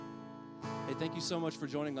Hey, thank you so much for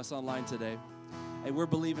joining us online today. Hey, we're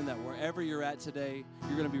believing that wherever you're at today,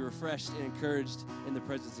 you're going to be refreshed and encouraged in the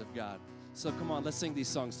presence of God. So come on, let's sing these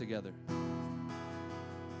songs together.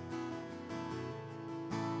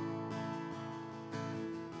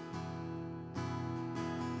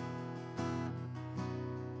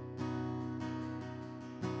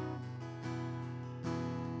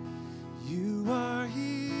 You are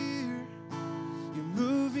here, you're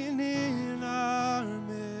moving in our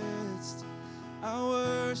midst. I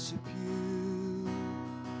worship you,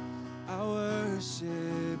 I worship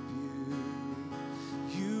you.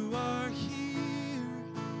 You are here,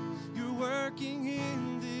 you're working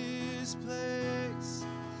in this place.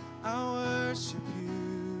 I worship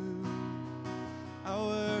you, I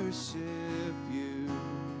worship you.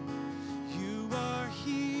 You are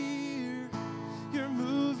here, you're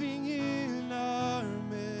moving in our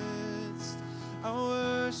midst. I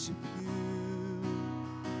worship you,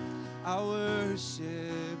 I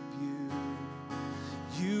worship you.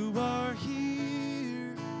 You are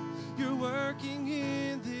here, you're working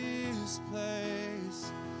in this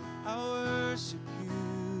place. I worship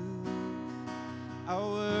you, I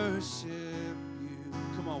worship you.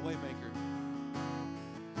 Come on, Waymaker.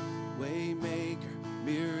 Waymaker,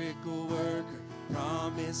 miracle worker,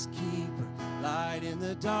 promise keeper, light in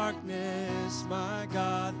the darkness, my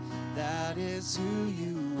God, that is who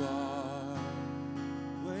you are.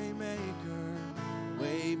 Waymaker,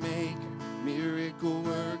 waymaker, miracle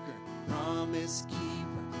worker, promise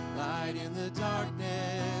keeper, light in the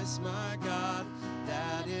darkness, my God,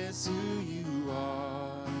 that is who you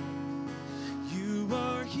are. You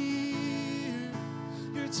are here,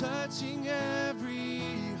 you're touching every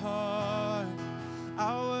heart.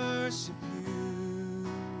 I worship you,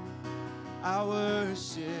 I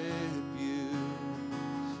worship you.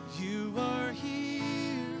 You are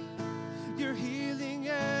here, you're healing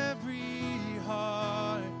every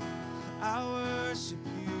heart. I worship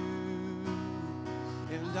you,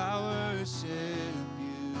 and I worship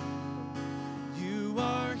you. You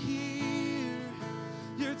are here,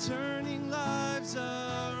 you're turning lives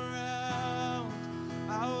around.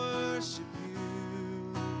 I worship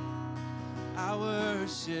you, I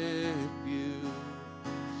worship you.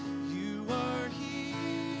 You are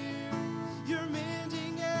here, you're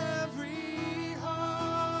mending every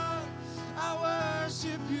heart. I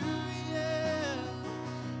worship you, yeah,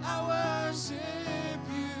 I worship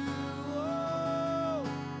you. Oh.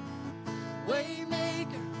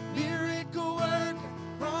 Waymaker, miracle worker,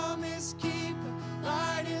 promise keeper,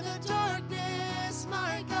 light in the darkness,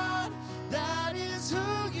 my God, that is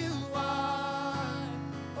who you are.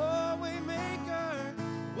 Oh, waymaker,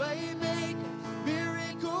 waymaker,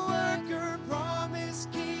 miracle worker, promise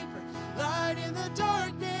keeper, light in the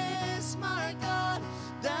darkness, my God,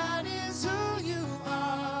 that is who you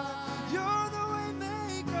are. You're the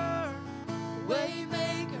waymaker,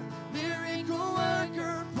 waymaker, miracle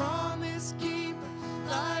worker, promise keeper,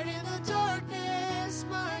 light in the darkness,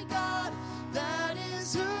 my God, that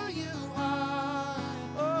is who you are.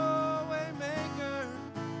 Oh, waymaker,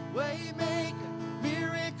 waymaker,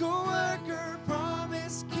 miracle worker,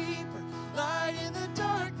 promise keeper, light in the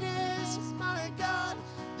darkness, my God,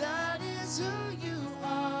 that is who you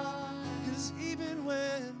are. 'Cause even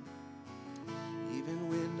when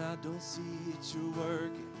I don't see it, you're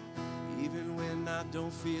working. Even when I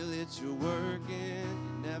don't feel it, you're working.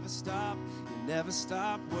 You never stop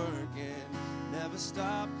working. Never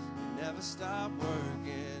stop, you never stop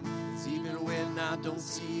working. 'Cause even when I don't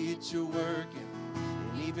see it, you're working.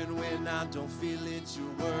 And even when I don't feel it,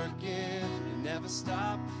 you're working. You never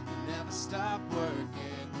stop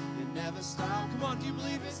working. You never stop. Come on, do you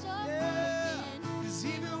believe it? Yeah. 'Cause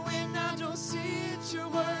even when I don't see it, you're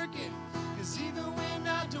working. 'Cause even when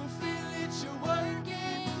I don't feel it, you're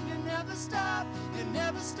working. You never stop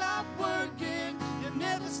working. You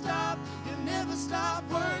never stop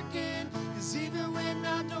working. 'Cause even when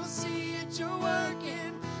I don't see it, you're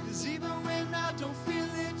working. 'Cause even when I don't feel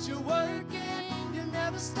it, you're working. You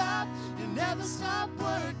never stop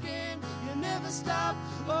working. You never stop.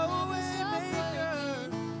 Oh, waymaker,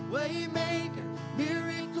 waymaker,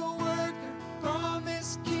 miracle worker,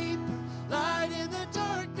 promise keeper, light in the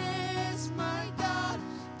darkness, my God,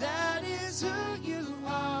 that is who you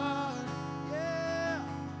are. Yeah.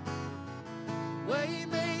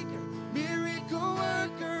 Waymaker, miracle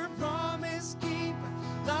worker, promise keeper,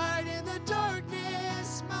 light in the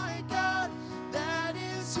darkness, my God, that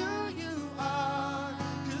is who you are.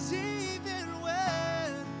 'Cause even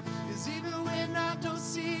when I don't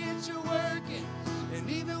see it, you're working. And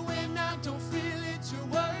even when I don't feel it,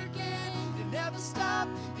 you're working. You never stop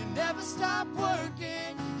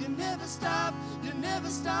working. You never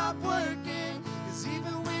stop working. 'Cause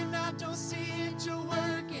even when I don't see it, you're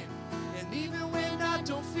working. And even when I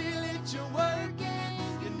don't feel it, you're working.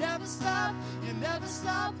 You never stop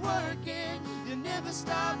working. You never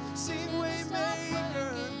stop. Sing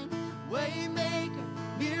waymaker, waymaker,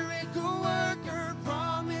 miracle worker,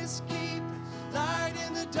 promise keeper, light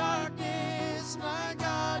in the darkness, my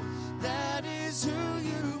God, that is who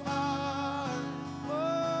you are.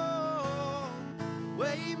 Whoa.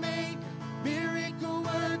 Waymaker, miracle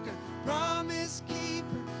worker, promise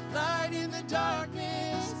keeper, light in the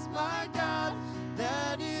darkness, my God,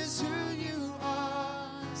 that is who you are.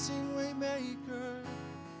 Sing waymaker,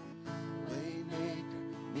 waymaker,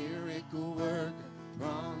 miracle worker,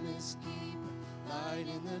 promise keeper, light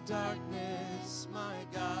in the darkness, my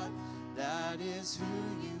God, that is who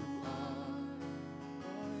you are.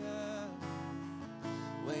 Oh yeah.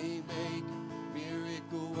 Waymaker,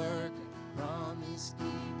 miracle worker, promise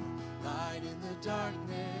keeper, light in the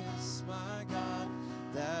darkness, my God,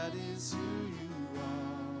 that is who you are.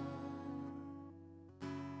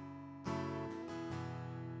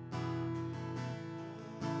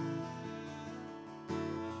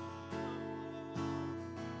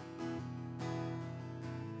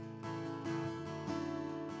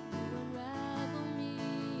 Unravel me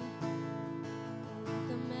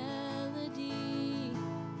with a melody.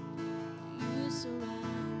 You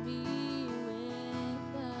surround me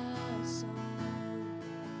with a song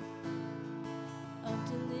of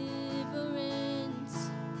deliverance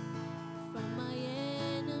from my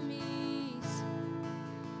enemies.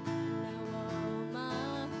 Now all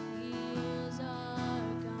my fears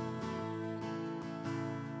are gone.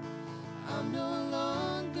 I'm no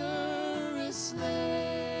longer a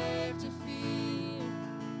slave to fear,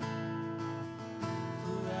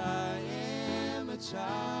 for I am a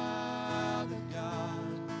child of God.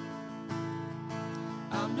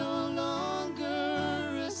 I'm no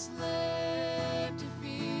longer a slave to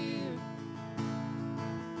fear,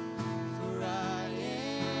 for I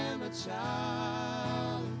am a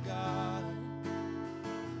child of God.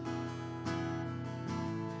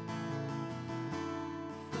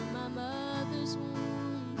 From my mother's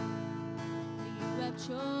womb, you have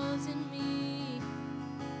chosen me.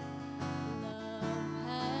 Love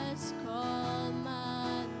has called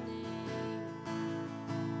my name.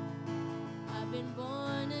 I've been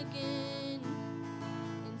born again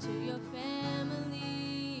into your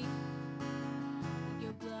family.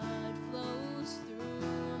 Your blood flows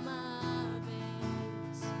through my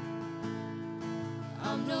veins.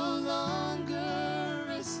 I'm no longer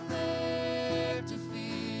a slave to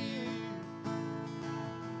fear,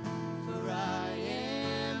 for I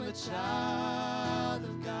am a child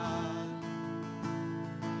of God.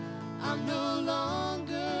 I'm no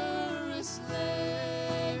longer a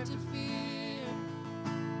slave to fear,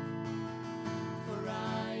 for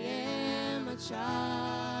I am a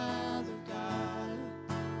child of God.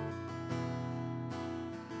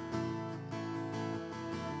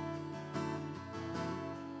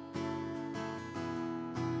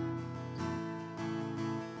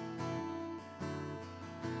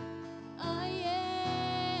 I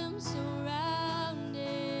am surrounded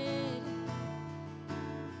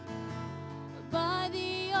by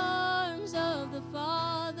the arms of the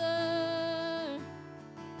Father.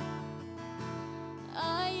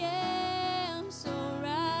 I am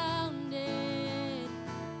surrounded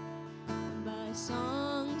by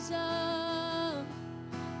songs of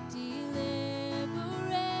deliverance.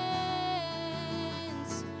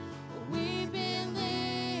 We've been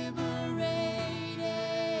liberated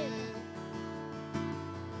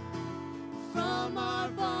from our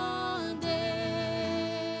bondage.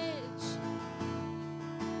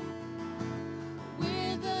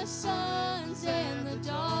 We're the sons and the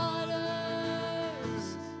daughters.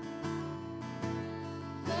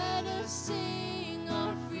 Let us sing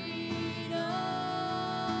our freedom.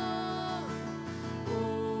 Oh,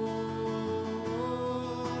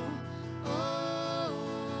 oh, oh,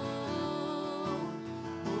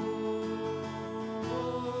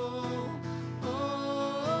 oh,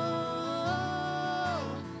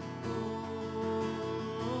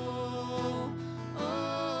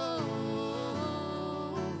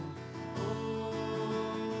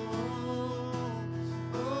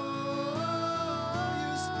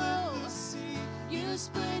 You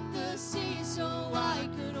split the sea so I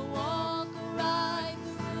could walk right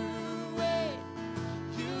through it.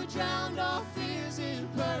 You drowned all fears in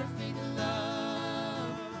perfect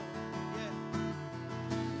love.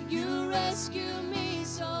 You rescued me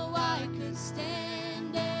so I could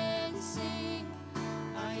stand and sing.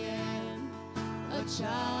 I am a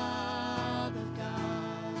child of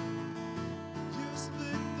God.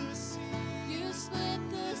 You split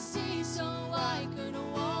the sea so I could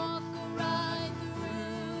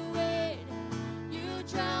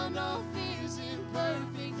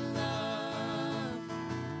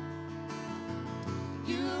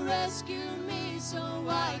rescued me so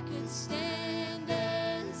I could stand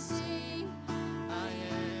and sing. I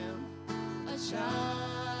am A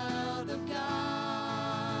child of God.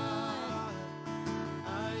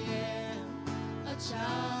 I am A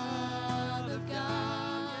child of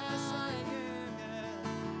God. Yes, I am,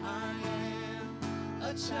 yeah. I am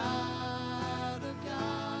A child of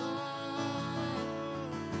God.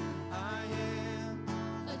 I am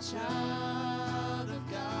A child of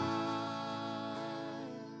God.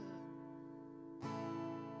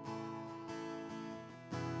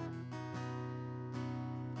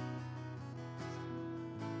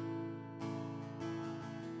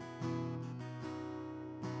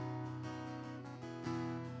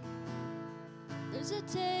 There's a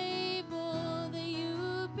table that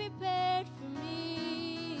you prepared for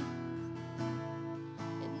me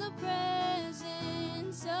in the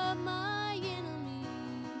presence of my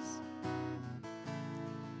enemies.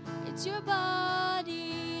 It's your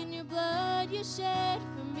body and your blood you shed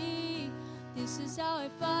for me. This is how I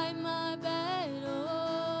fight my battles.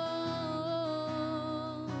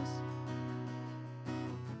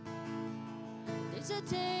 There's a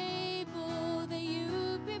table that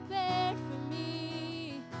you prepared for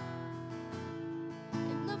me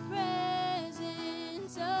in the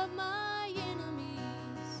presence of my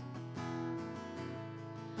enemies.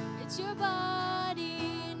 It's your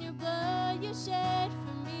body and your blood you shed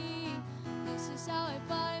for me. This is how I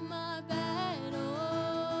fight my battles.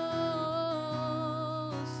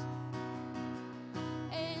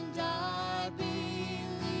 And I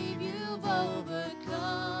believe you've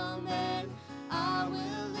overcome, and I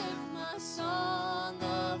will lift my song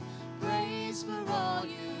of praise for all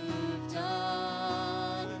you've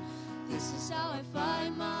done. This is how I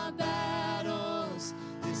fight my battles.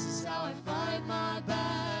 This is how I fight my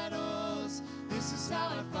battles. This is how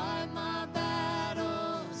I fight my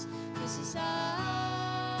battles. This is how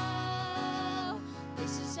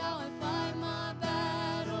I fight my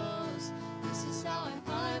battles. This is how I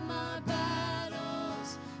fight my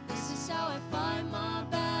battles. This is how I fight my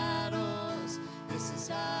battles. This is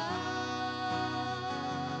how.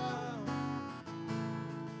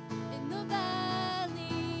 In the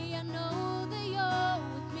valley, I know that you're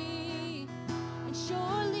with me, and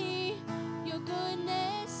surely your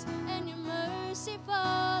goodness and your mercy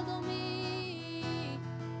follow me.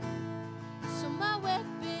 So my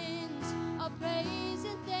weapons are praise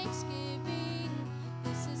and thanksgiving.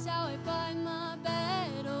 This is how I fight my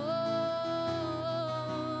battles.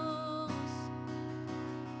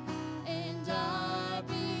 And I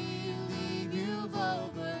believe you've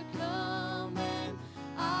overcome, and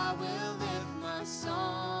I will lift my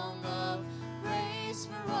song of praise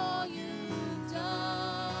for all you've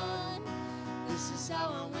done. This is how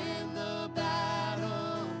I win the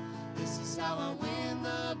battle. This is how I win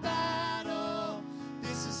the battle.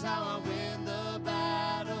 This is how I win the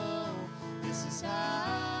battle. This is how.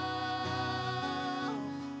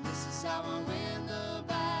 This is how I win the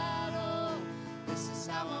battle. This is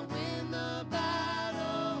how I win the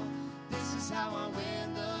battle. This is how I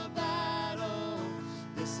win the battle.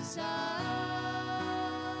 This is how.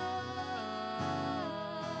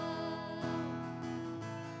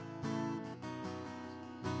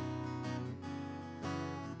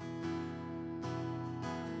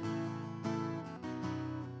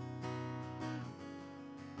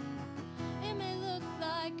 It may look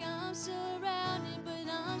like I'm surrounded, but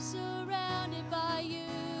I'm surrounded by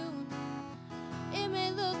you. It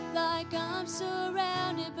may look like I'm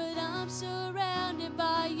surrounded, but I'm surrounded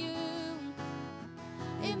by you.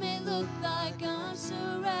 It may look like I'm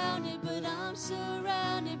surrounded, but I'm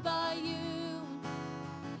surrounded by you.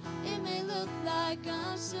 It may look like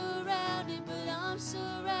I'm surrounded, but I'm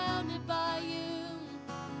surrounded by you.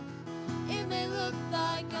 It may look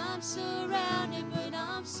like I'm surrounded, but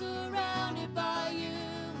I'm surrounded by you.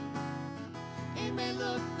 It may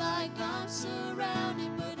look like I'm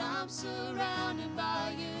surrounded, but I'm surrounded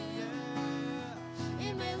by you.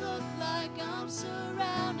 It may look like I'm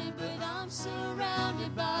surrounded, but I'm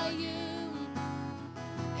surrounded by you.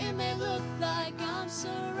 It may look like I'm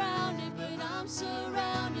surrounded, but I'm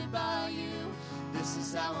surrounded by you. This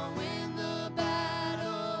is how I win the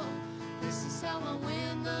battle. This is how I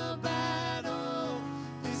win the battle.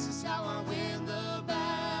 This is how I win the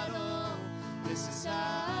battle. This is how.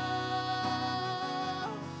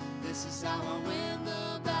 This is how I win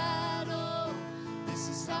the battle. This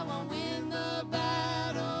is how I win the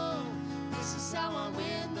battle. This is how I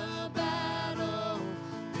win the battle.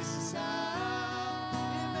 This is how.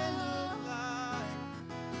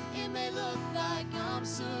 It may look like I'm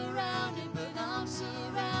surrounded, but I'm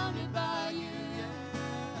surrounded by you.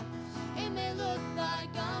 It may look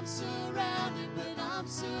like I'm surrounded, but I'm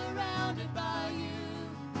surrounded.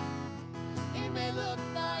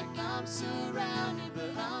 surrounded,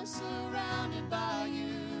 but I'm surrounded by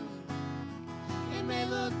you. It may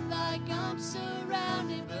look like I'm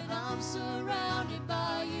surrounded, but I'm surrounded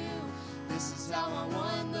by you. This is how I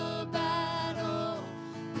won the battle.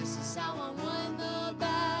 This is how I won the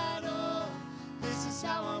battle. This is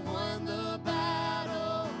how I won the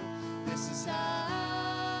battle. This is how I won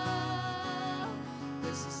the battle.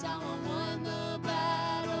 This is how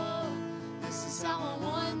I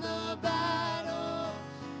won the battle.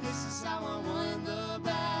 This is how I won the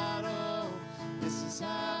battle. This is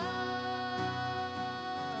how.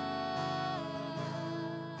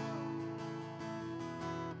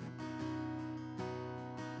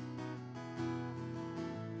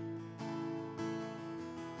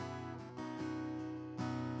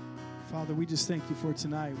 Father, we just thank you for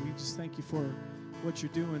tonight. We just thank you for what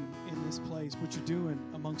you're doing in this place, what you're doing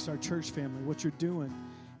amongst our church family, what you're doing.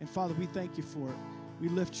 And Father, we thank you for it. We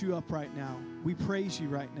lift you up right now. We praise you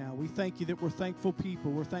right now. We thank you that we're thankful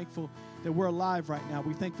people. We're thankful that we're alive right now.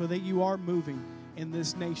 We're thankful that you are moving in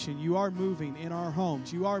this nation. You are moving in our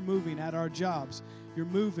homes. You are moving at our jobs. You're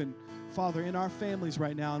moving, Father, in our families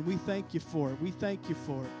right now, and we thank you for it. We thank you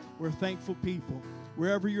for it. We're thankful people.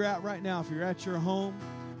 Wherever you're at right now, if you're at your home,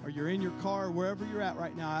 or you're in your car, or wherever you're at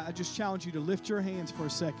right now, I just challenge you to lift your hands for a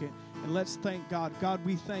second and let's thank God. God,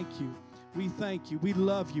 we thank you. We thank you. We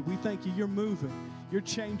love you. We thank you. You're moving. You're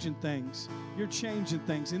changing things. You're changing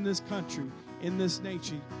things in this country, in this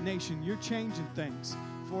nation. You're changing things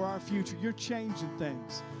for our future. You're changing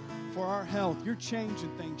things for our health. You're changing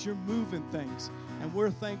things. You're moving things. And we're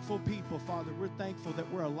thankful people, Father. We're thankful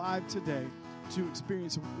that we're alive today to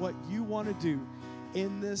experience what you want to do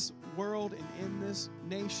in this world and in this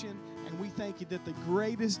nation. And we thank you that the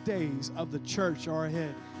greatest days of the church are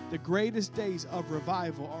ahead. The greatest days of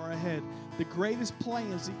revival are ahead. The greatest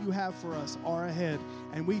plans that you have for us are ahead.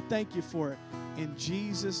 And we thank you for it in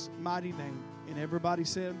Jesus' mighty name. And everybody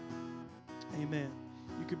said, amen.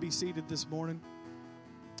 You could be seated this morning.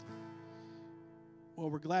 Well,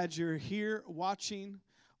 we're glad you're here watching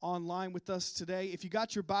online with us today. If you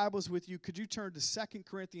got your Bibles with you, could you turn to 2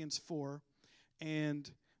 Corinthians 4 and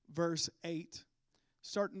verse 8.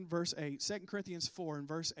 Start in verse 8. 2 Corinthians 4 and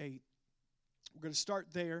verse 8. We're going to start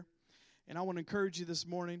there. And I want to encourage you this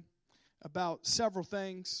morning about several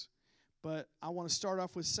things. But I want to start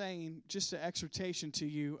off with saying just an exhortation to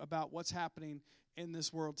you about what's happening in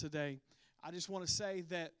this world today. I just want to say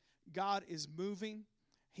that God is moving.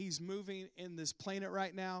 He's moving in this planet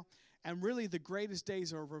right now. And really the greatest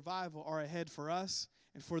days of revival are ahead for us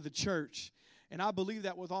and for the church. And I believe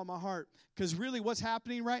that with all my heart. Because really what's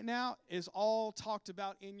happening right now is all talked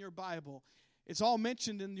about in your Bible. It's all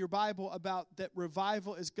mentioned in your Bible about that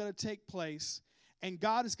revival is going to take place. And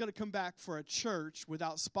God is going to come back for a church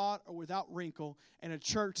without spot or without wrinkle. And a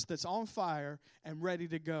church that's on fire and ready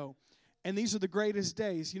to go. And these are the greatest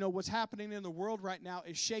days. You know, what's happening in the world right now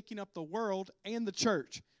is shaking up the world and the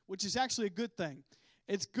church, which is actually a good thing.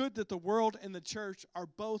 It's good that the world and the church are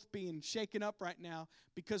both being shaken up right now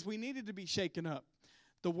because we needed to be shaken up.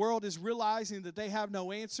 The world is realizing that they have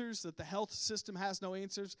no answers, that the health system has no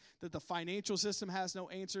answers, that the financial system has no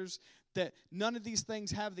answers, that none of these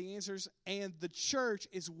things have the answers, and the church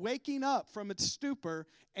is waking up from its stupor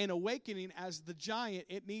and awakening as the giant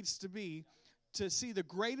it needs to be to see the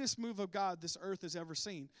greatest move of God this earth has ever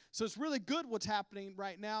seen. So it's really good what's happening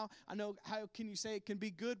right now. I know, how can you say it can be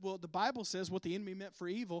good? Well, the Bible says what the enemy meant for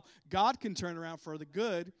evil, God can turn around for the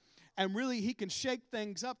good. And really, he can shake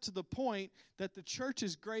things up to the point that the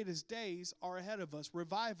church's greatest days are ahead of us.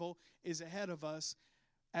 Revival is ahead of us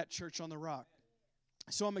at Church on the Rock.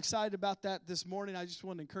 So I'm excited about that this morning. I just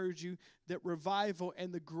want to encourage you that revival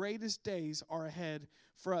and the greatest days are ahead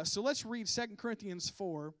for us. So let's read 2 Corinthians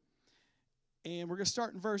 4. And we're going to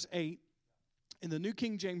start in verse 8 in the New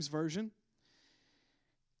King James Version.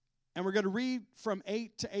 And we're going to read from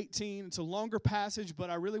 8 to 18. It's a longer passage,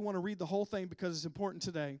 but I really want to read the whole thing because it's important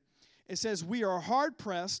today. It says, "We are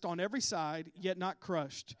hard-pressed on every side, yet not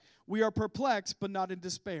crushed. We are perplexed, but not in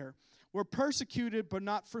despair. We're persecuted, but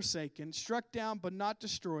not forsaken. Struck down, but not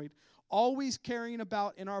destroyed. Always carrying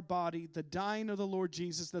about in our body the dying of the Lord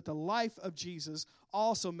Jesus, that the life of Jesus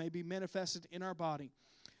also may be manifested in our body.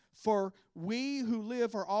 For we who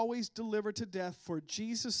live are always delivered to death for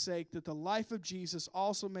Jesus' sake, that the life of Jesus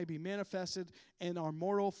also may be manifested in our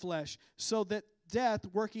mortal flesh, so that death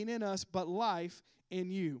working in us, but life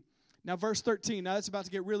in you." Now, verse 13. Now, it's about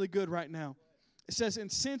to get really good right now. It says,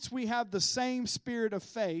 "And since we have the same spirit of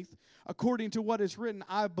faith, according to what is written,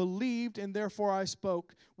 I believed and therefore I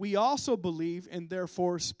spoke, we also believe and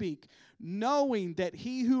therefore speak, knowing that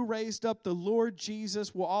he who raised up the Lord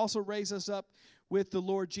Jesus will also raise us up with the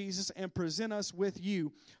Lord Jesus and present us with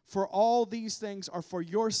you. For all these things are for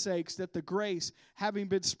your sakes, that the grace, having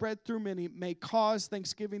been spread through many, may cause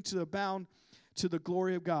thanksgiving to abound to the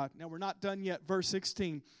glory of God. Now, we're not done yet. Verse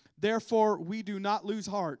 16. Therefore, we do not lose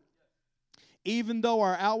heart. Even though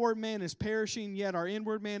our outward man is perishing, yet our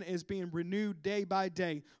inward man is being renewed day by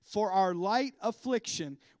day. For our light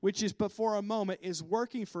affliction, which is but for a moment, is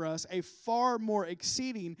working for us a far more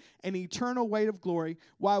exceeding and eternal weight of glory,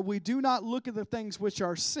 while we do not look at the things which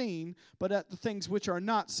are seen, but at the things which are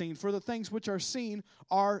not seen. For the things which are seen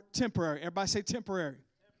are temporary. Everybody say temporary.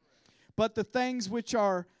 But the things which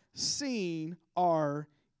are seen are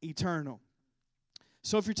eternal.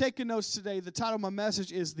 So if you're taking notes today, the title of my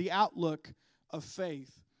message is The Outlook of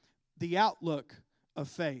Faith. The outlook of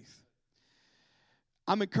faith.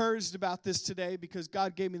 I'm encouraged about this today because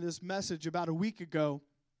God gave me this message about a week ago,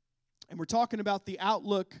 and we're talking about the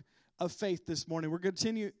outlook of faith this morning. We're going to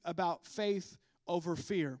continue about faith over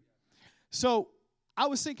fear. So I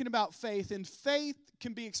was thinking about faith, and faith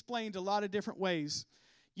can be explained a lot of different ways.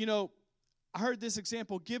 You know, I heard this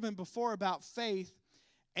example given before about faith,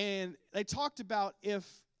 and they talked about if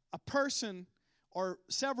a person or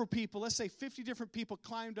several people, let's say 50 different people,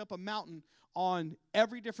 climbed up a mountain on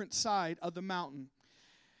every different side of the mountain,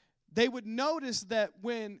 they would notice that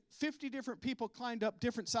when 50 different people climbed up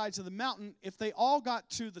different sides of the mountain, if they all got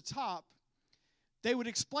to the top, they would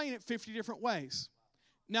explain it 50 different ways.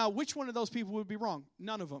 Now, which one of those people would be wrong?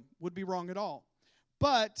 None of them would be wrong at all.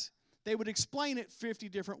 But they would explain it 50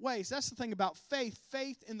 different ways. That's the thing about faith.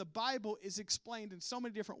 Faith in the Bible is explained in so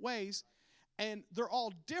many different ways. And they're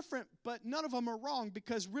all different, but none of them are wrong,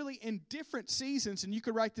 because really in different seasons, and you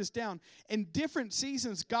could write this down, in different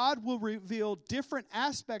seasons, God will reveal different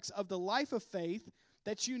aspects of the life of faith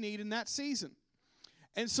that you need in that season.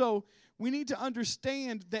 And so we need to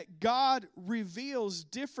understand that God reveals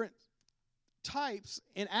different types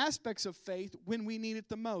and aspects of faith when we need it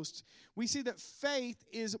the most. We see that faith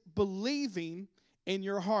is believing in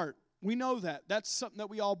your heart. We know that. That's something that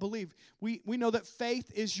we all believe. We know that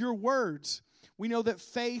faith is your words. We know that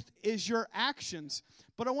faith is your actions.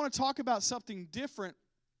 But I want to talk about something different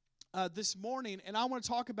this morning, and I want to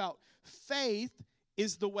talk about faith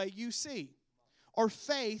is the way you see, or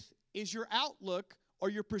faith is your outlook or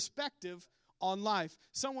your perspective on life.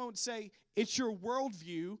 Someone would say it's your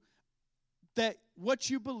worldview, that what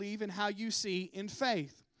you believe and how you see in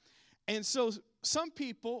faith. And so some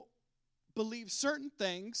people believe certain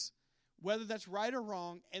things, whether that's right or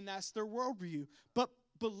wrong, and that's their worldview. But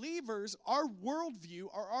believers, our worldview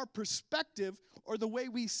or our perspective or the way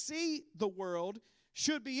we see the world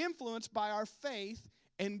should be influenced by our faith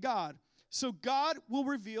in God. So God will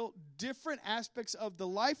reveal different aspects of the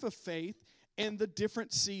life of faith and the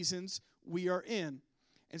different seasons we are in.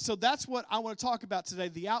 And so that's what I want to talk about today,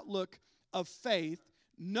 the outlook of faith,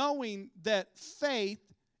 knowing that faith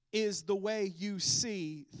is the way you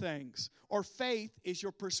see things, or faith is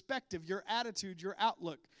your perspective, your attitude, your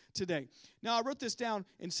outlook today. Now, I wrote this down,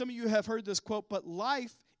 and some of you have heard this quote, but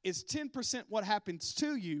life is 10% what happens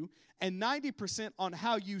to you and 90% on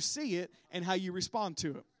how you see it and how you respond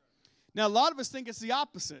to it. Now, a lot of us think it's the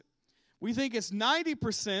opposite. We think it's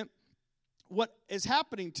 90% what is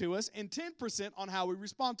happening to us and 10% on how we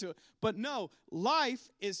respond to it. But no, life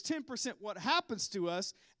is 10% what happens to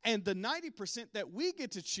us, and the 90% that we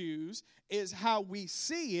get to choose is how we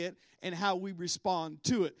see it and how we respond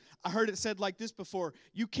to it. I heard it said like this before: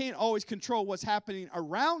 you can't always control what's happening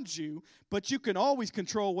around you, but you can always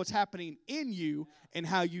control what's happening in you and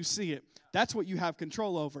how you see it. That's what you have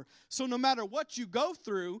control over. So no matter what you go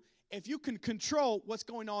through, if you can control what's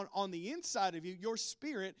going on the inside of you, your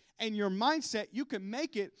spirit and your mindset, you can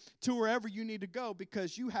make it to wherever you need to go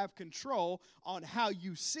because you have control on how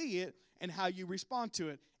you see it and how you respond to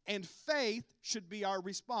it. And faith should be our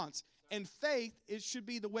response. And faith, it should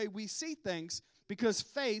be the way we see things, because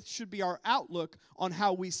faith should be our outlook on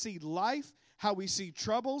how we see life, how we see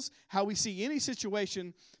troubles, how we see any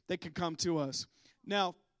situation that can come to us.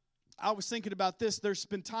 Now, I was thinking about this. There's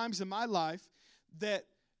been times in my life that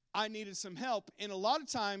I needed some help. And a lot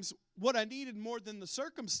of times, what I needed more than the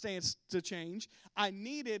circumstance to change, I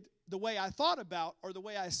needed the way I thought about or the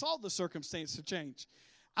way I saw the circumstance to change.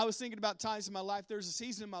 I was thinking about times in my life. There's a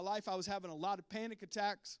season in my life I was having a lot of panic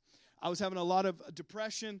attacks. I was having a lot of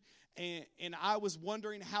depression, and I was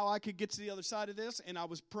wondering how I could get to the other side of this. And I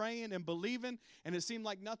was praying and believing, and it seemed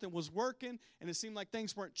like nothing was working, and it seemed like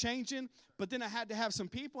things weren't changing. But then I had to have some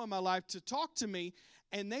people in my life to talk to me,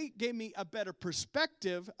 and they gave me a better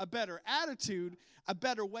perspective, a better attitude, a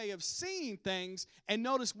better way of seeing things. And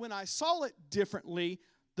notice when I saw it differently,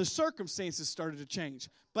 the circumstances started to change.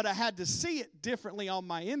 But I had to see it differently on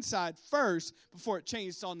my inside first before it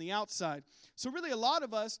changed on the outside. So really a lot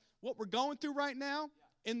of us, what we're going through right now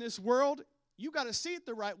in this world, you got to see it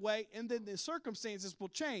the right way, and then the circumstances will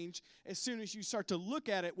change as soon as you start to look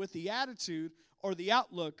at it with the attitude or the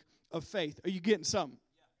outlook of faith. Are you getting something?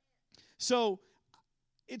 So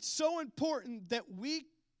it's so important that we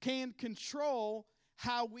can control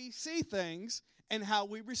how we see things and how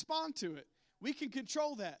we respond to it. We can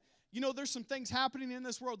control that. You know, there's some things happening in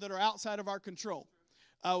this world that are outside of our control.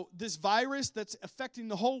 This virus that's affecting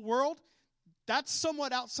the whole world, that's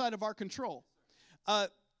somewhat outside of our control.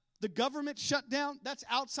 The government shutdown, that's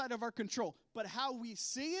outside of our control. But how we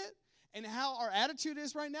see it and how our attitude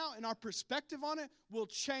is right now and our perspective on it will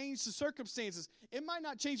change the circumstances. It might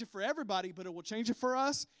not change it for everybody, but it will change it for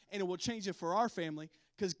us and it will change it for our family.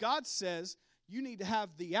 Because God says you need to have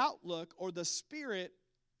the outlook or the spirit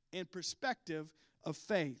and perspective of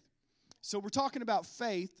faith. So we're talking about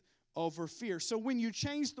faith over fear. So when you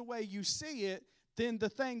change the way you see it, then the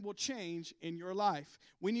thing will change in your life.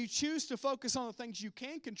 When you choose to focus on the things you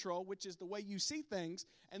can control, which is the way you see things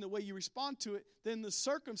and the way you respond to it, then the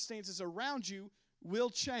circumstances around you will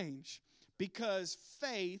change, because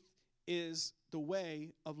faith is the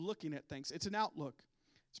way of looking at things. It's an outlook.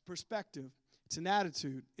 It's perspective. It's an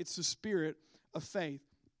attitude. It's the spirit of faith.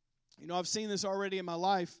 You know, I've seen this already in my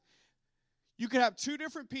life. You could have two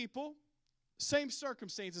different people, same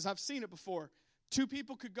circumstances. I've seen it before. Two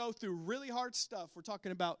people could go through really hard stuff. We're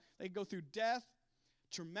talking about they go through death,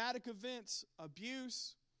 traumatic events,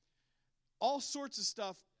 abuse, all sorts of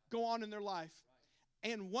stuff go on in their life.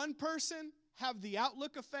 And one person have the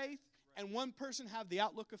outlook of faith, and one person have the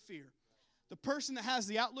outlook of fear. The person that has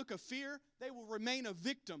the outlook of fear, they will remain a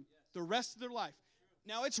victim the rest of their life.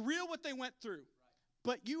 Now, it's real what they went through,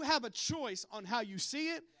 but you have a choice on how you see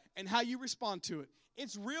it and how you respond to it.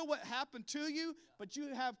 It's real what happened to you, but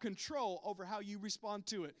you have control over how you respond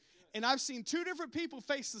to it. And I've seen two different people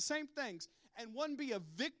face the same things, and one be a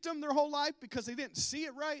victim their whole life because they didn't see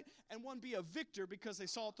it right, and one be a victor because they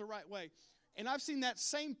saw it the right way. And I've seen that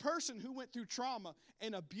same person who went through trauma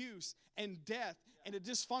and abuse and death and a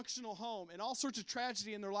dysfunctional home and all sorts of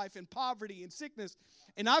tragedy in their life and poverty and sickness.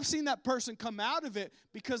 And I've seen that person come out of it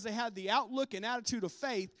because they had the outlook and attitude of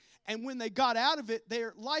faith. And when they got out of it,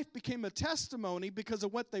 their life became a testimony because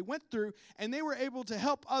of what they went through. And they were able to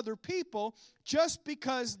help other people just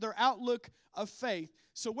because their outlook of faith.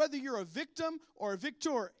 So whether you're a victim or a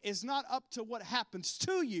victor is not up to what happens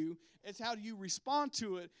to you. It's how you respond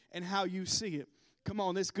to it and how you see it. Come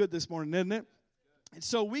on, that's good this morning, isn't it? And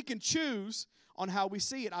so we can choose on how we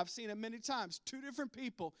see it. I've seen it many times. Two different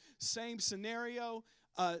people, same scenario,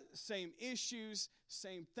 same issues,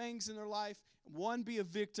 same things in their life. One be a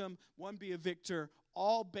victim, one be a victor,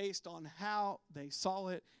 all based on how they saw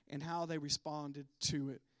it and how they responded to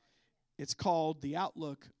it. It's called the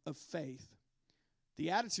outlook of faith, the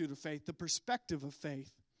attitude of faith, the perspective of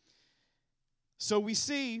faith. So we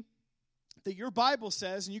see that your Bible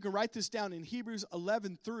says, and you can write this down in Hebrews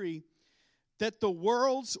 11:3, that the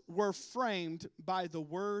worlds were framed by the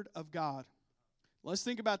Word of God. Let's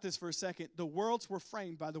think about this for a second. The worlds were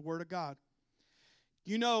framed by the Word of God.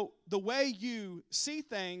 You know, the way you see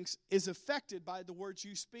things is affected by the words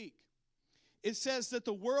you speak. It says that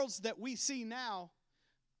the worlds that we see now,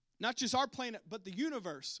 not just our planet, but the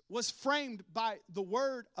universe, was framed by the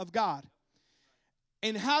Word of God.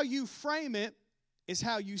 And how you frame it is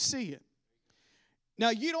how you see it. Now,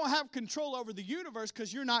 you don't have control over the universe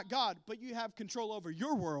because you're not God, but you have control over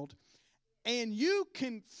your world. And you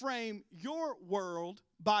can frame your world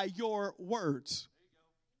by your words.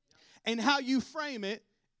 And how you frame it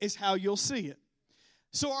is how you'll see it.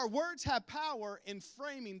 So our words have power in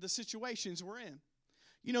framing the situations we're in.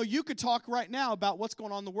 You know, you could talk right now about what's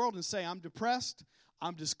going on in the world and say, I'm depressed,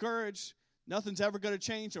 I'm discouraged, nothing's ever going to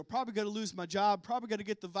change, I'm probably going to lose my job, probably going to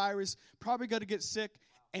get the virus, probably going to get sick.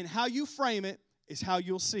 And how you frame it is how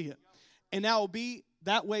you'll see it. And that will be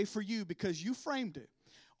that way for you because you framed it.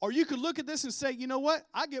 Or you could look at this and say, you know what?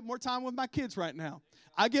 I get more time with my kids right now.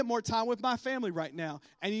 I get more time with my family right now.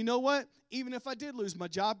 And you know what? Even if I did lose my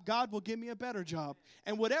job, God will give me a better job.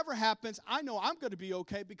 And whatever happens, I know I'm going to be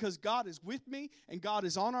okay because God is with me and God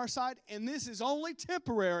is on our side. And this is only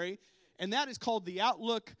temporary. And that is called the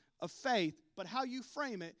outlook of faith. But how you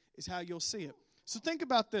frame it is how you'll see it. So think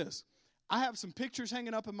about this. I have some pictures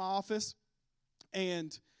hanging up in my office.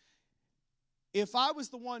 And if I was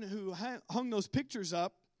the one who hung those pictures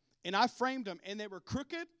up and I framed them and they were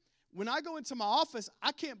crooked, when I go into my office,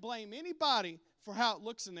 I can't blame anybody for how it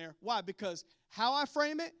looks in there. Why? Because how I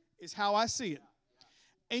frame it is how I see it.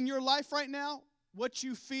 In your life right now, what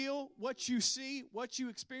you feel, what you see, what you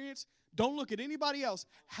experience, don't look at anybody else.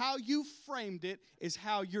 How you framed it is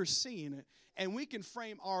how you're seeing it. And we can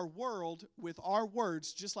frame our world with our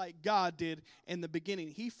words just like God did in the beginning.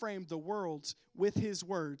 He framed the worlds with his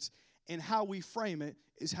words. And how we frame it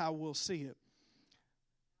is how we'll see it.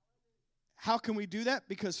 How can we do that?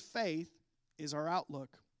 Because faith is our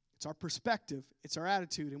outlook. It's our perspective. It's our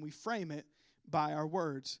attitude. And we frame it by our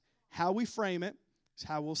words. How we frame it is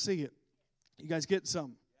how we'll see it. You guys get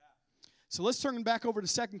some? So let's turn back over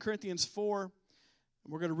to 2 Corinthians 4.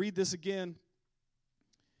 We're going to read this again.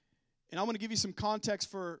 And I'm going to give you some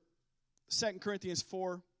context for 2 Corinthians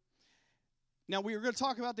 4. Now, we are going to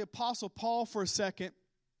talk about the Apostle Paul for a second.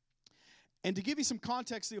 And to give you some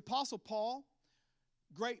context, the Apostle Paul,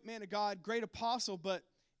 great man of God, great apostle, but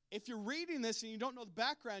if you're reading this and you don't know the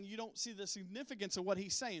background, you don't see the significance of what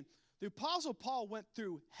he's saying. The Apostle Paul went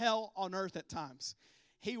through hell on earth at times.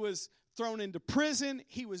 He was thrown into prison.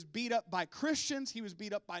 He was beat up by Christians. He was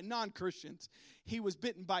beat up by non-Christians. He was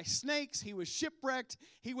bitten by snakes. He was shipwrecked.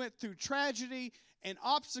 He went through tragedy and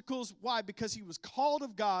obstacles. Why? Because he was called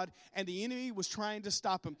of God and the enemy was trying to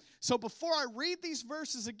stop him. So before I read these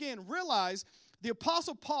verses again, realize the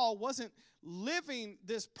Apostle Paul wasn't living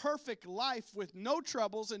this perfect life with no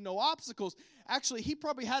troubles and no obstacles. Actually, he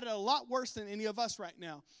probably had it a lot worse than any of us right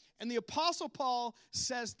now. And the Apostle Paul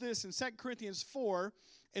says this in 2 Corinthians 4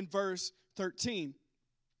 in verse 13.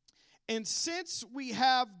 And since we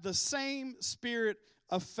have the same spirit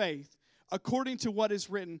of faith, according to what is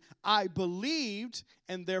written, I believed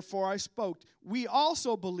and therefore I spoke. We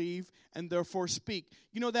also believe and therefore speak.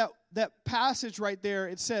 You know that passage right there,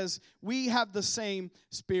 it says, we have the same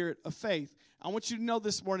spirit of faith. I want you to know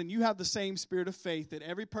this morning, you have the same spirit of faith that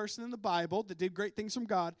every person in the Bible that did great things from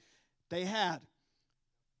God, they had.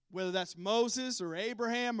 Whether that's Moses or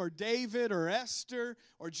Abraham or David or Esther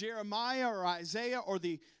or Jeremiah or Isaiah or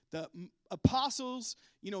the apostles,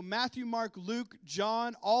 you know, Matthew, Mark, Luke,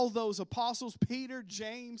 John, all those apostles, Peter,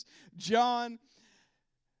 James, John.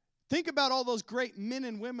 Think about all those great men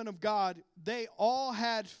and women of God. They all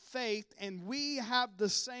had faith, and we have the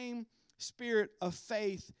same spirit of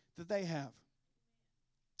faith that they have.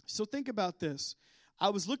 So think about this. I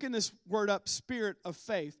was looking this word up, spirit of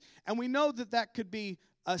faith, and we know that could be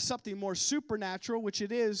something more supernatural, which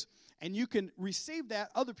it is, and you can receive that.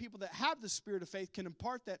 Other people that have the spirit of faith can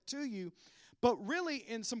impart that to you. But really,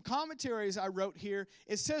 in some commentaries I wrote here,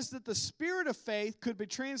 it says that the spirit of faith could be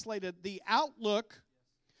translated the outlook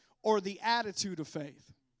or the attitude of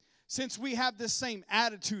faith. Since we have this same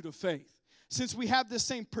attitude of faith, since we have this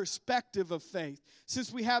same perspective of faith,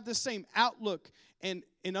 since we have this same outlook and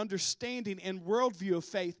understanding and worldview of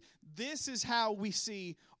faith, this is how we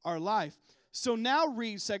see our life. So now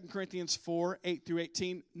read 2 Corinthians 4, 8 through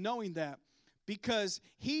 18, knowing that. Because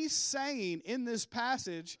he's saying in this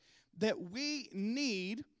passage that we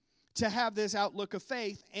need to have this outlook of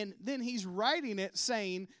faith. And then he's writing it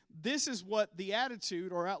saying this is what the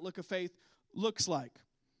attitude or outlook of faith looks like.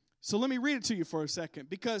 So let me read it to you for a second.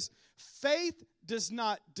 Because faith does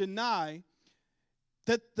not deny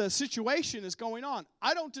that the situation is going on.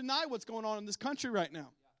 I don't deny what's going on in this country right now.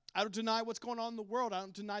 I don't deny what's going on in the world. I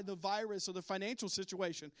don't deny the virus or the financial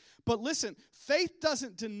situation. But listen, faith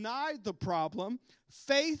doesn't deny the problem.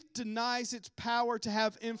 Faith denies its power to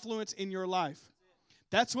have influence in your life.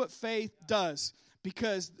 That's what faith does,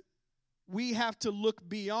 because we have to look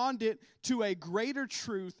beyond it to a greater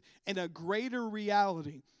truth and a greater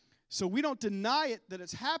reality. So we don't deny it that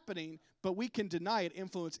it's happening, but we can deny it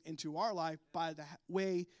influence into our life by the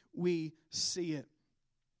way we see it.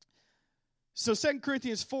 So 2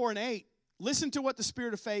 Corinthians 4 and 8, listen to what the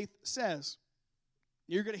spirit of faith says.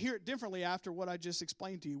 You're going to hear it differently after what I just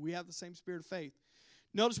explained to you. We have the same spirit of faith.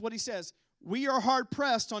 Notice what he says. We are hard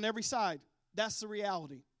pressed on every side. That's the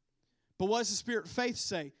reality. But what does the spirit of faith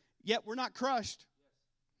say? Yet we're not crushed.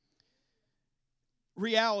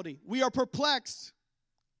 Reality. We are perplexed.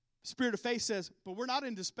 Spirit of faith says, but we're not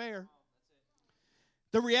in despair.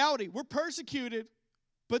 The reality. We're persecuted.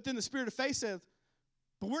 But then the spirit of faith says,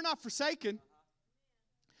 but we're not forsaken.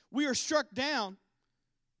 We are struck down,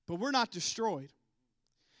 but we're not destroyed.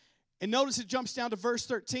 And notice it jumps down to verse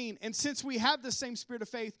 13. And since we have the same spirit of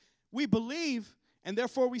faith, we believe, and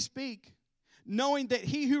therefore we speak, knowing that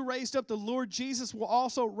he who raised up the Lord Jesus will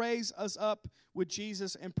also raise us up with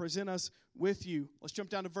Jesus and present us with you. Let's jump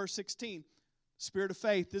down to verse 16. Spirit of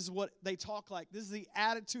faith. This is what they talk like. This is the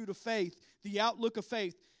attitude of faith, the outlook of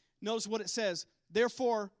faith. Notice what it says.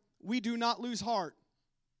 Therefore, we do not lose heart.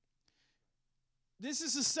 This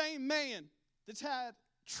is the same man that's had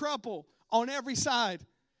trouble on every side.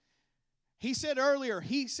 He said earlier,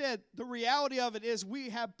 the reality of it is we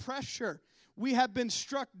have pressure. We have been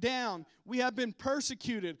struck down. We have been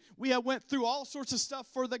persecuted. We have went through all sorts of stuff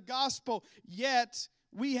for the gospel. Yet,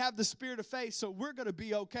 we have the spirit of faith, so we're going to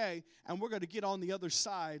be okay, and we're going to get on the other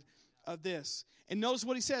side of this. And notice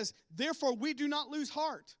what he says, therefore we do not lose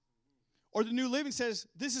heart. Or the New Living says,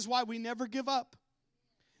 this is why we never give up.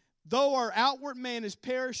 Though our outward man is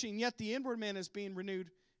perishing, yet the inward man is being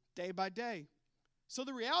renewed day by day. So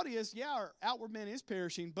the reality is, yeah, our outward man is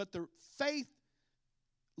perishing, but the faith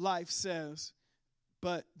life says,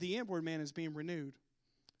 but the inward man is being renewed.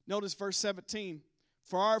 Notice verse 17.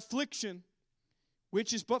 For our affliction,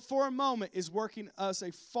 which is but for a moment, is working us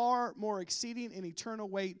a far more exceeding and eternal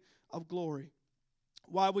weight of glory.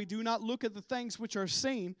 Why we do not look at the things which are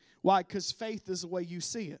seen. Why? Because faith is the way you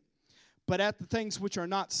see it. But at the things which are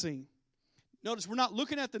not seen. Notice we're not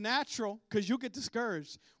looking at the natural because you'll get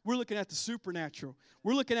discouraged. We're looking at the supernatural.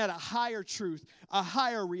 We're looking at a higher truth, a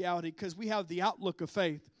higher reality because we have the outlook of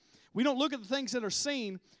faith. We don't look at the things that are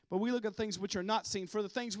seen, but we look at things which are not seen. For the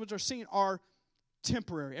things which are seen are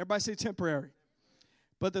temporary. Everybody say temporary.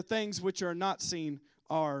 But the things which are not seen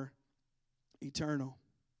are eternal.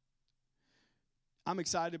 I'm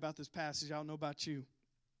excited about this passage. I don't know about you.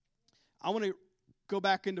 I want to go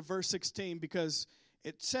back into verse 16 because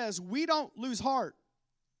it says, we don't lose heart.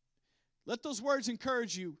 Let those words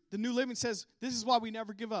encourage you. The New Living says, this is why we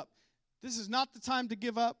never give up. This is not the time to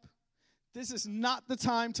give up. This is not the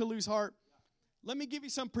time to lose heart. Let me give you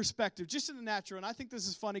some perspective, just in the natural. And I think this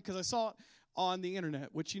is funny because I saw it on the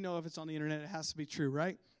internet, which you know if it's on the internet, it has to be true,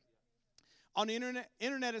 right? On the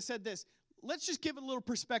internet it said this. Let's just give it a little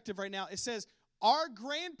perspective right now. It says, our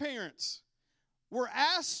grandparents were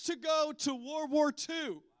asked to go to World War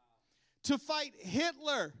II to fight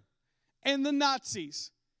Hitler and the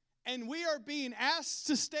Nazis. And we are being asked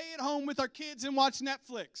to stay at home with our kids and watch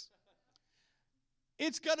Netflix.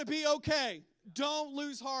 It's going to be okay. Don't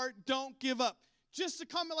lose heart. Don't give up. Just a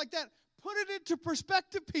comment like that. Put it into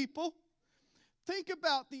perspective, people. Think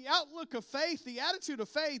about the outlook of faith, the attitude of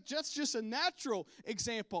faith. Just a natural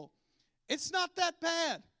example. It's not that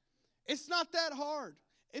bad. It's not that hard.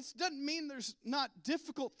 It doesn't mean there's not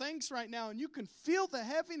difficult things right now, and you can feel the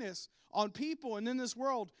heaviness on people and in this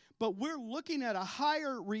world, but we're looking at a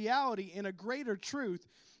higher reality and a greater truth,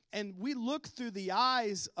 and we look through the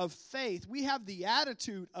eyes of faith. We have the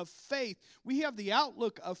attitude of faith. We have the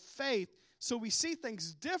outlook of faith, so we see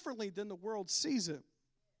things differently than the world sees it.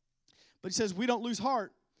 But he says we don't lose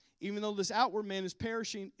heart, even though this outward man is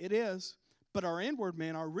perishing, it is, but our inward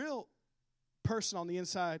man, our real person on the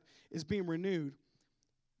inside, is being renewed.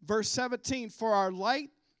 Verse 17, for our light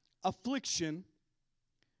affliction,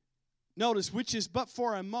 notice, which is but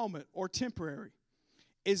for a moment or temporary,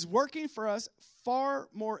 is working for us far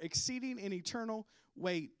more exceeding and eternal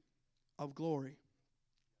weight of glory.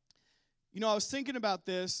 You know, I was thinking about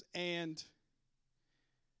this, and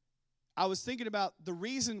I was thinking about the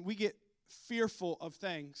reason we get fearful of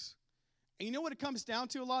things. And you know what it comes down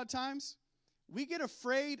to a lot of times? We get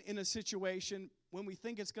afraid in a situation when we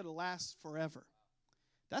think it's going to last forever.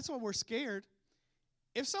 That's why we're scared.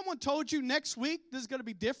 If someone told you next week this is going to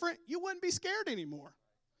be different, you wouldn't be scared anymore.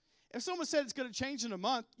 If someone said it's going to change in a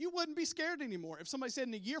month, you wouldn't be scared anymore. If somebody said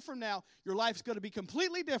in a year from now, your life's going to be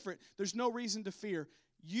completely different, there's no reason to fear.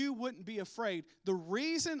 You wouldn't be afraid. The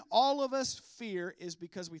reason all of us fear is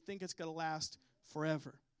because we think it's going to last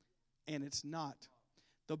forever. And it's not.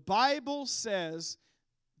 The Bible says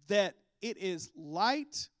that it is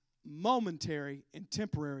light, momentary, and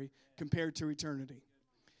temporary compared to eternity.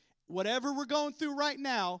 Whatever we're going through right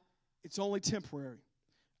now, it's only temporary.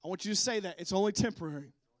 I want you to say that. It's only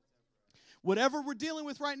temporary. Whatever we're dealing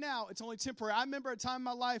with right now, it's only temporary. I remember a time in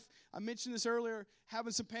my life, I mentioned this earlier,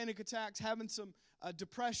 having some panic attacks, having some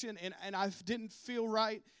depression, and I didn't feel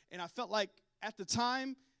right. And I felt like at the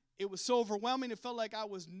time, it was so overwhelming, it felt like I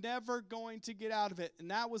was never going to get out of it.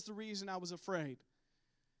 And that was the reason I was afraid.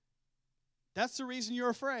 That's the reason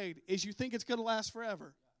you're afraid, is you think it's going to last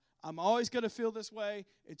forever. I'm always going to feel this way.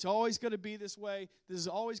 It's always going to be this way. This is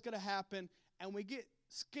always going to happen. And we get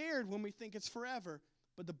scared when we think it's forever.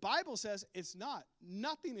 But the Bible says it's not.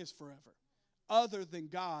 Nothing is forever other than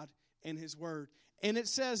God and His Word. And it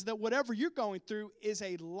says that whatever you're going through is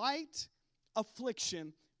a light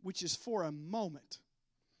affliction, which is for a moment.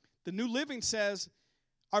 The New Living says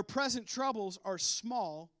our present troubles are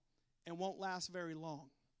small and won't last very long.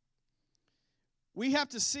 We have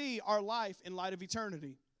to see our life in light of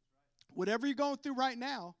eternity. Whatever you're going through right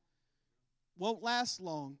now won't last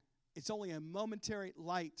long. It's only a momentary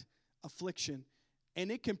light affliction.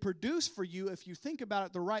 And it can produce for you, if you think about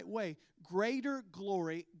it the right way, greater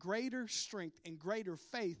glory, greater strength, and greater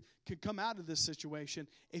faith can come out of this situation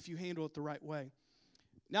if you handle it the right way.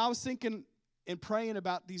 Now, I was thinking and praying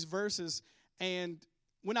about these verses. And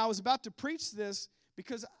when I was about to preach this,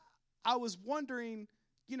 because I was wondering,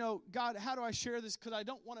 God, how do I share this? Because I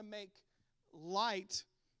don't want to make light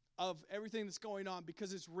of everything that's going on,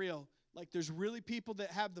 because it's real. Like, there's really people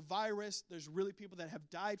that have the virus. There's really people that have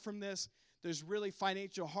died from this. There's really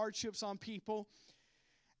financial hardships on people.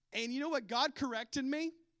 And you know what? God corrected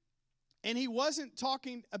me. And he wasn't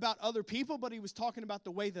talking about other people, but he was talking about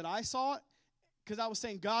the way that I saw it. Because I was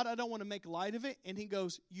saying, God, I don't want to make light of it. And he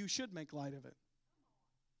goes, you should make light of it.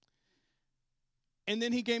 And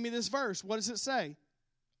then he gave me this verse. What does it say?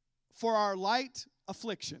 For our light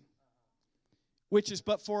affliction, which is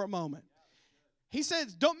but for a moment. He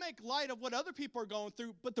says, don't make light of what other people are going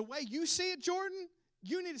through, but the way you see it, Jordan,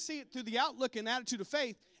 you need to see it through the outlook and attitude of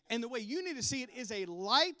faith. And the way you need to see it is a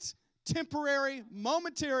light, temporary,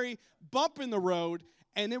 momentary bump in the road.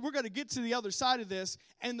 And then we're going to get to the other side of this.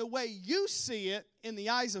 And the way you see it in the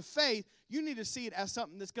eyes of faith, you need to see it as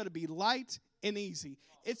something that's going to be light and easy.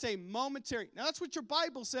 It's a momentary. Now, that's what your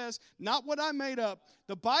Bible says, not what I made up.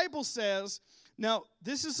 The Bible says, now,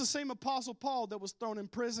 this is the same Apostle Paul that was thrown in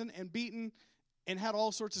prison and beaten and had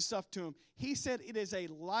all sorts of stuff to him. He said it is a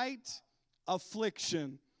light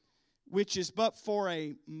affliction, which is but for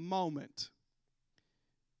a moment.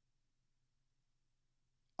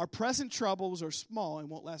 Our present troubles are small and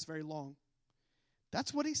won't last very long.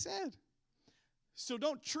 That's what he said. So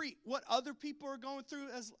don't treat what other people are going through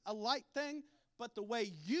as a light thing, but the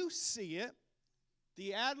way you see it,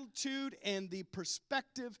 the attitude and the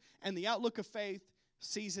perspective and the outlook of faith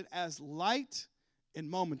sees it as light and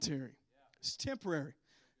momentary. It's temporary.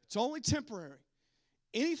 It's only temporary.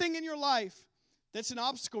 Anything in your life that's an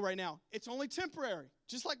obstacle right now, it's only temporary.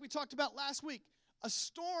 Just like we talked about last week. A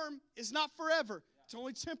storm is not forever. It's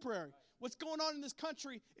only temporary. What's going on in this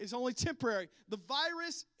country is only temporary. The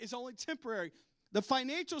virus is only temporary. The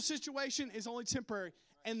financial situation is only temporary.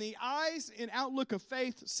 And the eyes and outlook of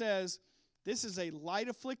faith says, this is a light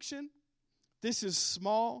affliction. This is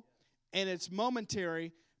small, and it's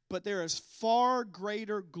momentary, but there is far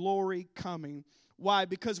greater glory coming. Why?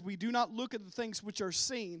 Because we do not look at the things which are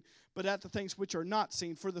seen, but at the things which are not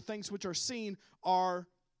seen. For the things which are seen are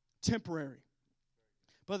temporary,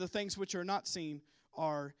 but the things which are not seen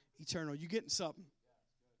are eternal. You getting something?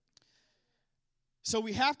 So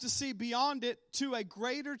we have to see beyond it to a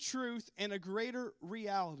greater truth and a greater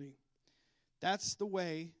reality. That's the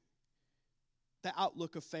way the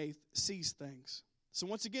outlook of faith sees things. So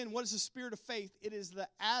once again, what is the spirit of faith? It is the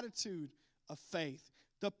attitude of faith,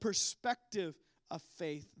 the perspective of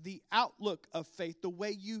faith, the outlook of faith, the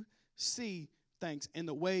way you see things. And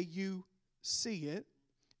the way you see it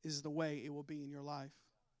is the way it will be in your life.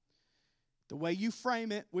 The way you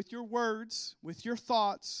frame it with your words, with your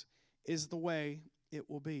thoughts, is the way it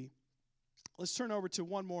will be. Let's turn over to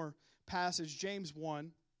one more passage, James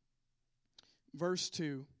 1, verse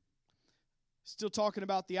 2. Still talking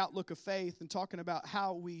about the outlook of faith and talking about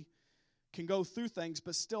how we can go through things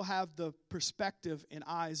but still have the perspective and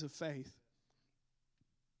eyes of faith.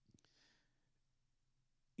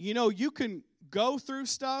 You know, you can go through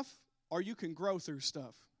stuff or you can grow through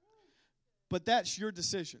stuff. But that's your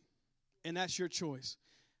decision and that's your choice.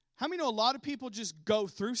 How many know a lot of people just go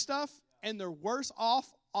through stuff and they're worse off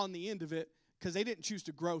on the end of it because they didn't choose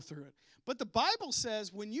to grow through it? But the Bible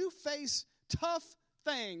says when you face tough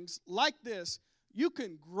things like this, you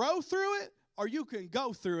can grow through it or you can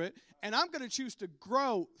go through it. And I'm going to choose to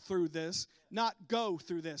grow through this, not go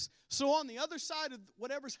through this. So on the other side of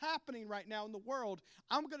whatever's happening right now in the world,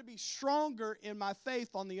 I'm going to be stronger in my faith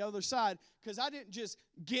on the other side because I didn't just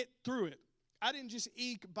get through it. I didn't just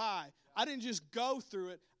eke by. I didn't just go through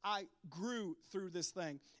it. I grew through this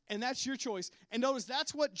thing. And that's your choice. And notice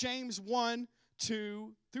that's what James 1,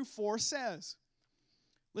 2 through 4 says.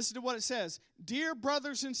 Listen to what it says. Dear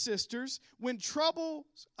brothers and sisters, when troubles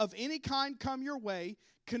of any kind come your way,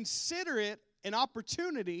 consider it an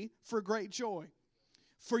opportunity for great joy.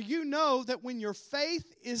 For you know that when your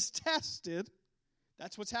faith is tested,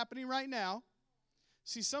 that's what's happening right now.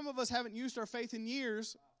 See, some of us haven't used our faith in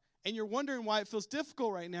years, and you're wondering why it feels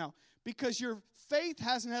difficult right now. Because your faith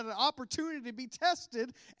hasn't had an opportunity to be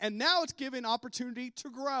tested, and now it's given opportunity to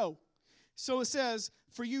grow. So it says,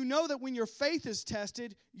 for you know that when your faith is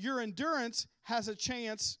tested, your endurance has a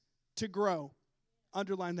chance to grow.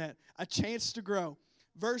 Underline that. A chance to grow.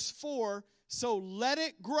 Verse 4, so let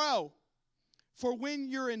it grow. For when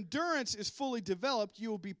your endurance is fully developed, you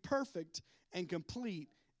will be perfect and complete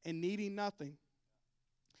and needing nothing.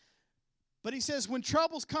 But he says, when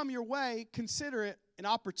troubles come your way, consider it an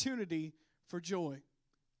opportunity for joy.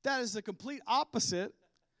 That is the complete opposite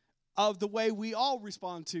of the way we all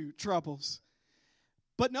respond to troubles.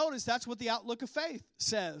 But notice that's what the outlook of faith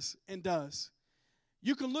says and does.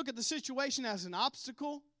 You can look at the situation as an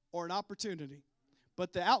obstacle or an opportunity.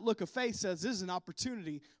 But the outlook of faith says this is an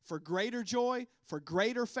opportunity for greater joy, for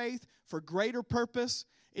greater faith, for greater purpose.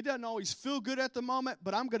 It doesn't always feel good at the moment,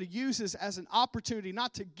 but I'm going to use this as an opportunity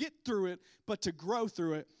not to get through it, but to grow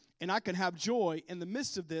through it. And I can have joy in the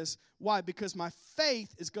midst of this. Why? Because my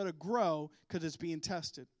faith is going to grow because it's being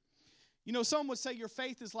tested. You know, some would say your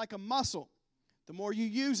faith is like a muscle. The more you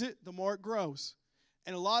use it, the more it grows.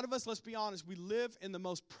 And a lot of us, let's be honest, we live in the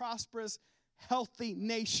most prosperous, healthy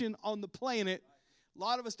nation on the planet. A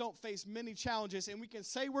lot of us don't face many challenges, and we can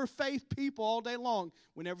say we're faith people all day long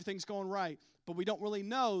when everything's going right, but we don't really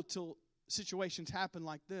know till situations happen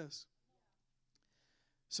like this.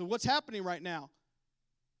 So what's happening right now?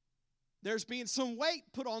 There's being some weight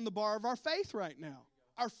put on the bar of our faith right now.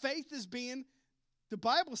 Our faith is being, the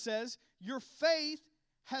Bible says, your faith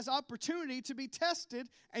has opportunity to be tested,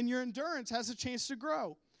 and your endurance has a chance to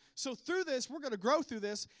grow. So through this, we're going to grow through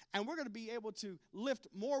this, and we're going to be able to lift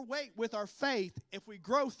more weight with our faith if we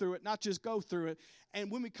grow through it, not just go through it.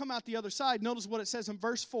 And when we come out the other side, notice what it says in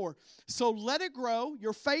verse 4. So let it grow,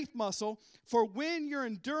 your faith muscle, for when your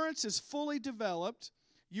endurance is fully developed,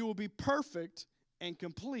 you will be perfect and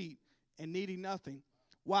complete and needing nothing.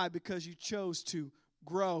 Why? Because you chose to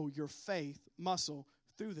grow your faith muscle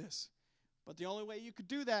through this. But the only way you could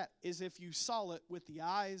do that is if you saw it with the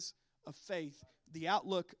eyes of faith, the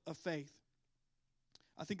outlook of faith.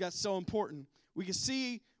 I think that's so important. We can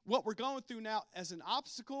see what we're going through now as an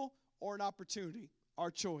obstacle or an opportunity,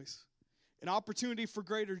 our choice. An opportunity for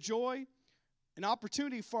greater joy, an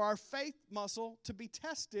opportunity for our faith muscle to be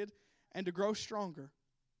tested and to grow stronger.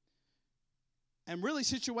 And really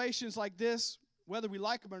situations like this, whether we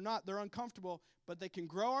like them or not, they're uncomfortable, but they can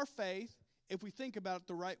grow our faith if we think about it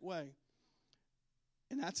the right way.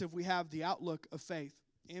 And that's if we have the outlook of faith.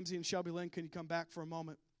 Amzie and Shelby Lynn, can you come back for a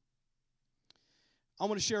moment? I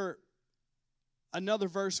want to share another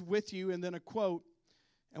verse with you and then a quote,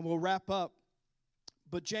 and we'll wrap up.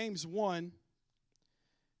 But James 1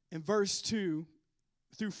 in verse 2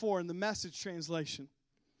 through 4 in the Message translation,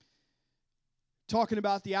 talking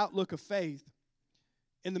about the outlook of faith.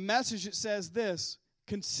 In the Message it says this: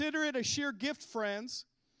 consider it a sheer gift, friends,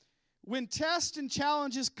 when tests and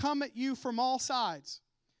challenges come at you from all sides.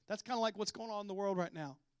 That's kind of like what's going on in the world right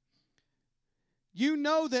now. You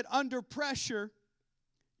know that under pressure,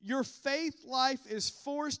 your faith life is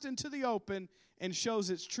forced into the open and shows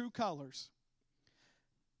its true colors.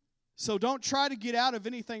 So don't try to get out of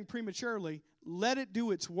anything prematurely. Let it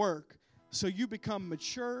do its work so you become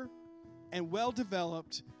mature and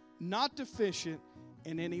well-developed, not deficient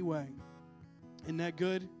in any way. Isn't that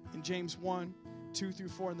good? In James 1, 2 through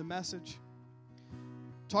 4 in the Message.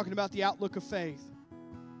 Talking about the outlook of faith.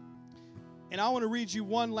 And I want to read you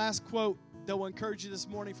one last quote that will encourage you this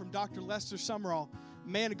morning from Dr. Lester Sumrall, a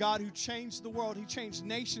man of God who changed the world. He changed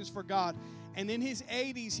nations for God. And in his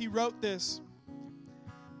 80s, he wrote this.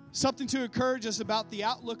 Something to encourage us about the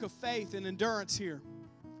outlook of faith and endurance here.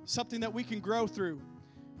 Something that we can grow through.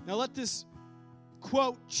 Now let this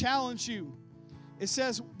quote challenge you. It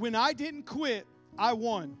says, when I didn't quit, I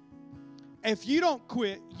won. If you don't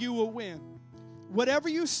quit, you will win. Whatever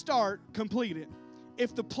you start, complete it.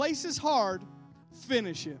 If the place is hard,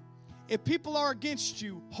 finish it. If people are against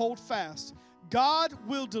you, hold fast. God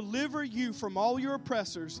will deliver you from all your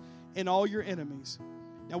oppressors and all your enemies.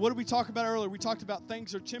 Now, what did we talk about earlier? We talked about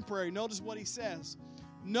things are temporary. Notice what he says.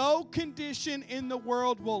 No condition in the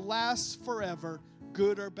world will last forever,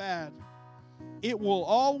 good or bad. It will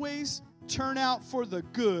always turn out for the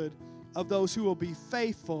good of those who will be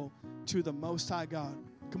faithful to the Most High God.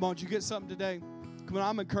 Come on, did you get something today? Come on,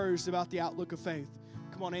 I'm encouraged about the outlook of faith.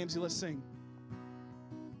 Come on, Amzie, let's sing.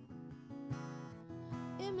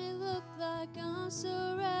 It may look like I'm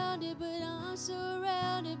surrounded, but I'm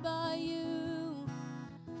surrounded by you.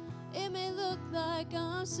 It may look like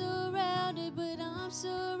I'm surrounded, but I'm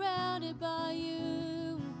surrounded by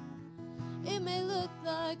you. It may look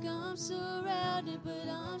like I'm surrounded, but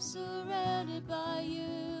I'm surrounded by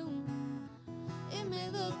you. It may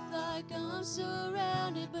look like I'm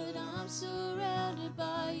surrounded, but I'm surrounded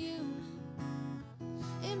by you.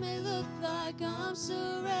 It may look like I'm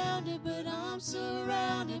surrounded, but I'm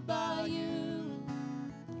surrounded by you.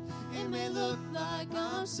 It may look like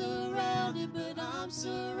I'm surrounded, but I'm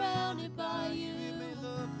surrounded by you.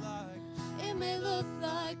 It may look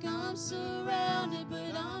like I'm surrounded,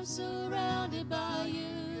 but I'm surrounded by you.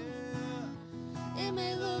 It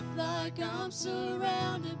may look like I'm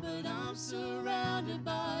surrounded, but I'm surrounded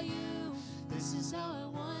by you. This is how I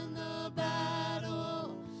won the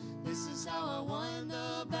battle. This is how I won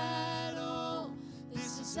the battle. This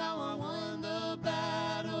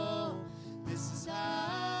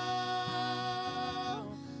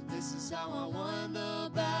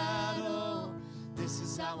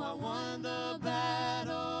won the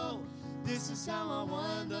battle. This is how I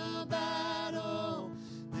won the battle.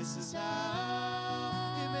 This is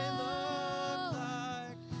how it may look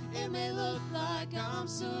like. It may look like I'm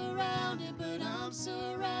surrounded, but I'm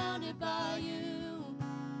surrounded by you.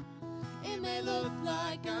 It may look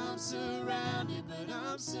like I'm surrounded, but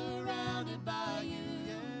I'm surrounded by you.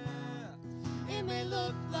 It may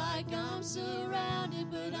look like I'm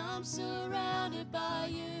surrounded, but I'm surrounded by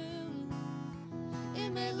you. It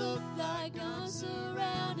may look like I'm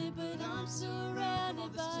surrounded, but I'm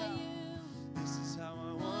surrounded by you. This is how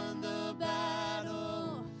I won the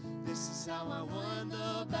battle. This is how I won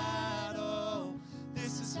the battle.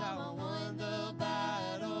 This is how I won the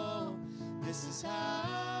battle. This is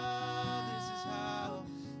how, this is how,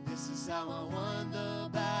 this is how I won the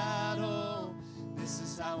battle. This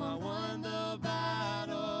is how I won the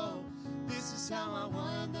battle. This is how I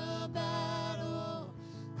won the battle.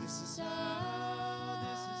 This is how,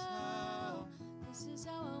 this is how. This is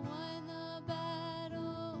how I won the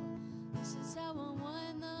battle. This is how I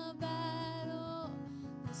won the battle.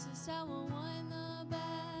 This is how I won the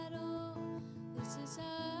battle. This is how.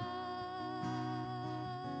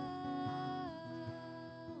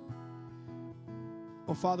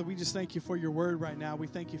 Well, Father, we just thank you for your word right now. We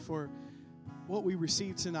thank you for what we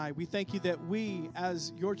received tonight. We thank you that we,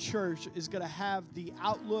 as your church, is going to have the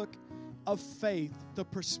outlook of faith, the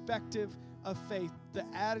perspective of faith, the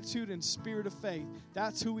attitude and spirit of faith.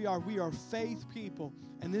 That's who we are. We are faith people,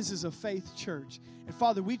 and this is a faith church. And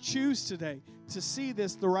Father, we choose today to see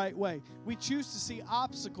this the right way. We choose to see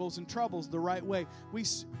obstacles and troubles the right way. We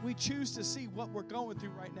choose to see what we're going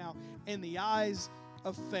through right now in the eyes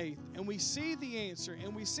of faith, and we see the answer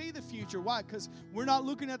and we see the future. Why? Because we're not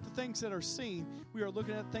looking at the things that are seen. We are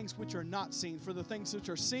looking at things which are not seen. For the things which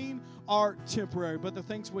are seen are temporary, but the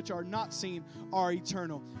things which are not seen are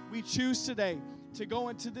eternal. We choose today to go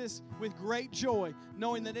into this with great joy,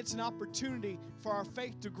 knowing that it's an opportunity for our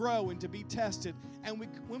faith to grow and to be tested. And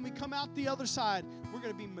when we come out the other side, we're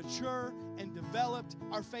going to be mature and developed.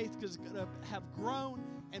 Our faith is going to have grown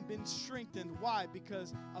and been strengthened. Why?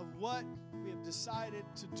 Because of what we have decided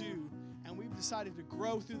to do, and we've decided to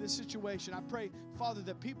grow through this situation. I pray, Father,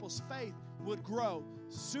 that people's faith would grow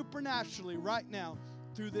supernaturally right now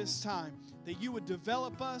through this time, that you would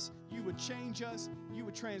develop us, you would change us, you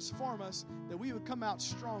would transform us, that we would come out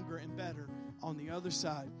stronger and better on the other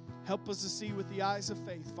side. Help us to see with the eyes of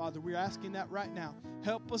faith, Father. We're asking that right now.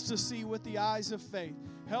 Help us to see with the eyes of faith.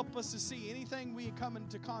 Help us to see anything we come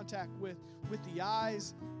into contact with the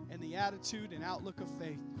eyes and the attitude and outlook of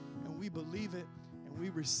faith. And we believe it, and we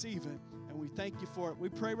receive it, and we thank you for it. We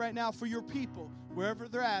pray right now for your people, wherever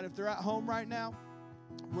they're at. If they're at home right now,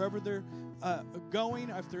 wherever they're going,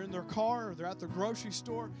 if they're in their car or they're at their grocery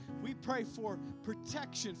store, we pray for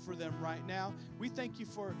protection for them right now. We thank you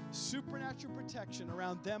for supernatural protection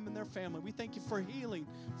around them and their family. We thank you for healing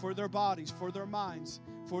for their bodies, for their minds,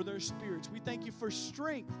 for their spirits. We thank you for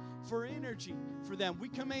strength, for energy for them. We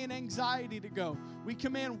command anxiety to go. We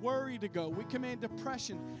command worry to go. We command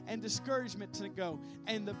depression and discouragement to go.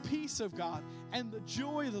 And the peace of God and the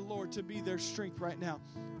joy of the Lord to be their strength right now.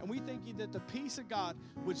 And we thank you that the peace of God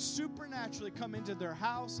would supernaturally come into their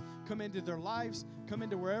house, come into their lives, come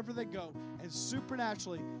into wherever they go, and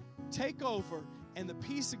supernaturally take over. And the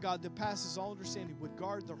peace of God that passes all understanding would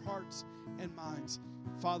guard their hearts and minds.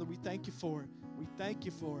 Father, we thank you for it. We thank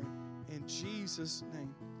you for it. In Jesus'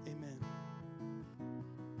 name.